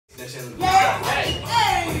Where you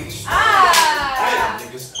at?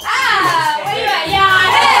 Yeah,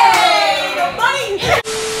 hey! No money!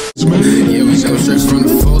 Yeah, we go straight from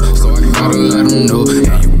the floor, so I gotta let them know. And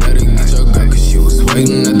you better get your girl, cause she was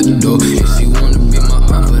waiting at the door. And she wanna be my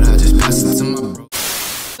aunt, but I just passed it to my bro.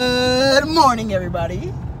 Good morning,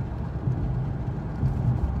 everybody.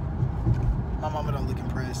 My mama don't look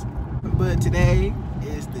impressed. But today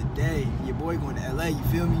is the day. Your boy going to LA, you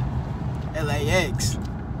feel me? LAX.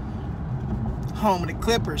 Home of the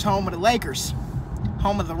Clippers, home of the Lakers,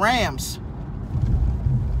 home of the Rams,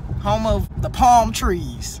 home of the palm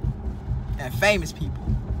trees, and famous people.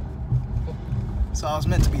 So I was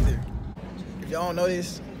meant to be there. If y'all don't know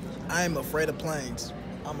this, I am afraid of planes.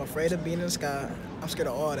 I'm afraid of being in the sky. I'm scared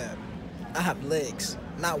of all that. I have legs,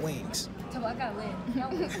 not wings. So I got lit.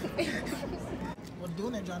 What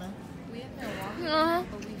doing there, Johnny? We have been walking,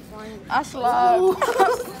 but we flying. I slide.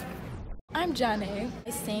 I'm Johnny. I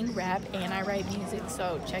sing, rap, and I write music,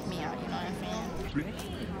 so check me out, you know what I'm saying?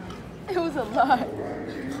 It was a lot.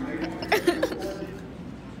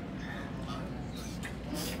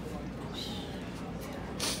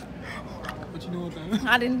 What you doing with that?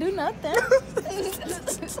 I didn't do nothing.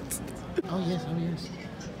 Oh yes.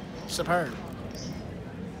 Superb.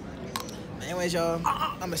 Anyways, y'all,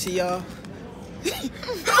 I'ma see y'all.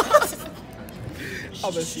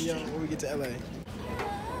 I'ma see y'all when we get to LA.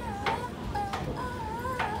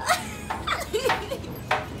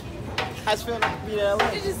 How's it feeling to be to LA?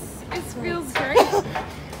 It feels great.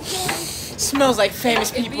 Smells like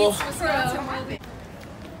famous people. So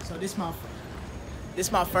So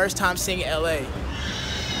this my first time seeing LA.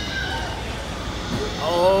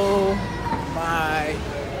 Oh my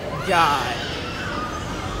God.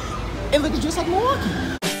 It looks just like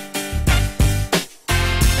Milwaukee.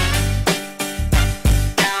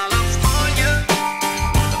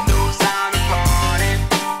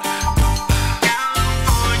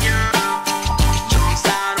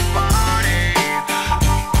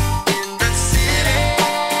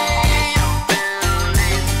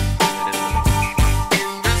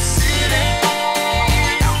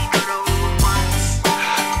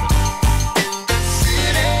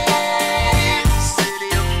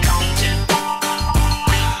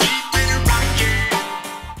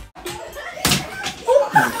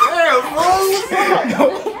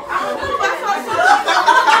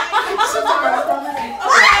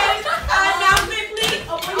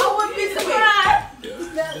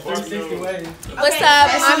 What's up?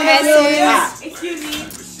 I'm Essence. Excuse me.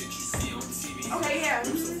 Okay, yeah.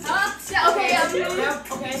 Okay, yeah.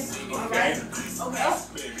 Okay. All right. Okay.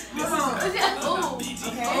 Come on. Oh,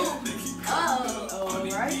 okay. All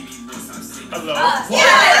right. Hello. Yeah.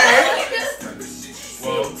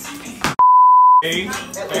 Whoa. Hey.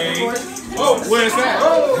 Oh, where's that?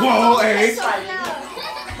 Whoa, hey.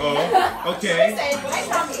 Oh, okay.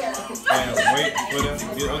 Yeah, wait for them.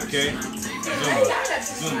 Yeah, okay.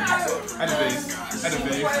 Zoom. At the base.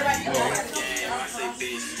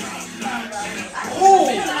 Whoa.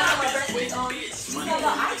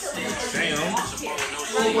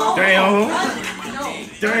 Damn.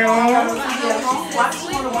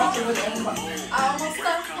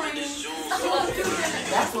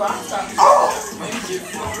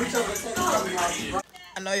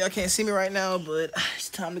 I know y'all can't see me right now, but it's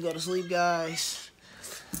time to go to sleep, guys.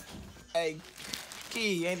 Hey,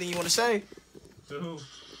 Key, anything you want to say? To who?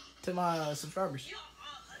 To my subscribers.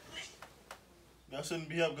 Y'all shouldn't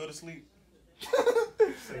be up. Go to sleep.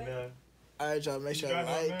 Say that. Alright, y'all, make sure you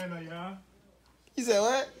like. Man, though, y'all. You said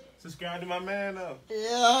what? Subscribe to my man, though.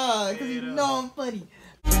 Yeah, because you know I'm funny.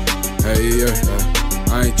 Hey, yeah.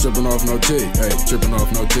 I ain't tripping off no chick. Hey, tripping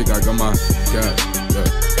off no chick. I got my God.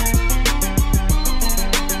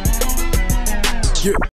 Yeah.